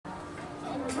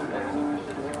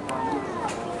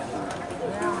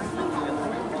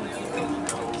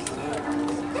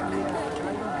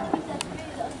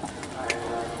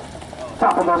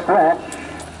of the stretch.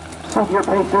 Senior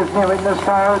pacers nearing the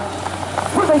start.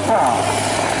 Here they come.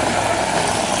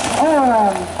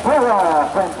 And Clara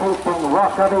from Tasting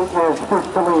Rock of Ages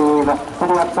first to lead. To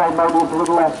the outside, Marty's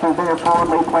Little Esther there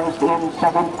forwardly placed in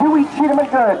second. Dewey Cheatham and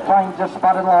Good finds a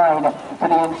spot in line. To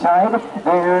the inside,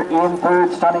 there in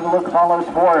third. Stunning Look follows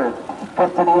fourth.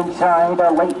 Fifth to the inside,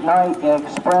 Late Night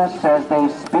Express as they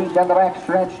speed down the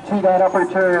backstretch to that upper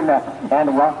turn.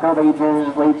 And Rock of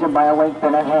Ages leads him by a length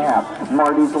and a half.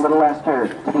 Marty's Little Esther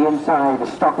to the inside,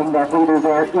 stalking that leader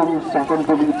there in second.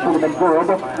 Dewey Cheatham and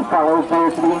Good follows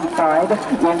there to the inside.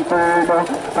 In third,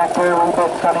 back there a little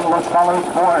bit, Stunning Look follows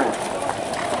fourth.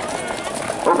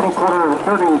 Opening quarter,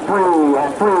 33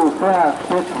 and 3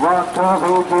 fast. It's Rock of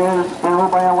Ages still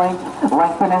by a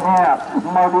length and a half.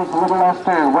 Marty's Little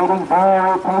Esther waiting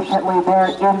very patiently there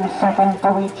in second.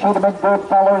 Dewey Cheatham and Good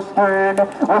follows third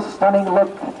with Stunning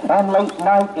Look and Late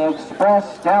Night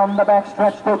Express. Down the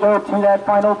backstretch they go to that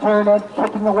final turn and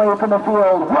kicking away from the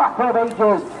field. Rock of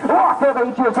Ages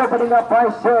opening up by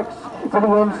 6 to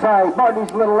the inside.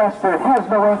 Marty's Little Esther has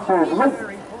no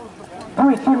answers.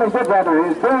 Dewey Cheatham and Good rather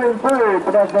is there in third,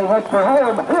 but as they head for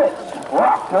home, it's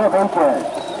Rock of Ages.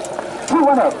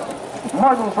 2-1-8.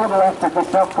 Marty's Little Esther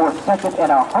gets up for second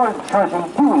and a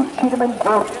hard-charging Dewey Cheatham and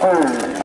Good third.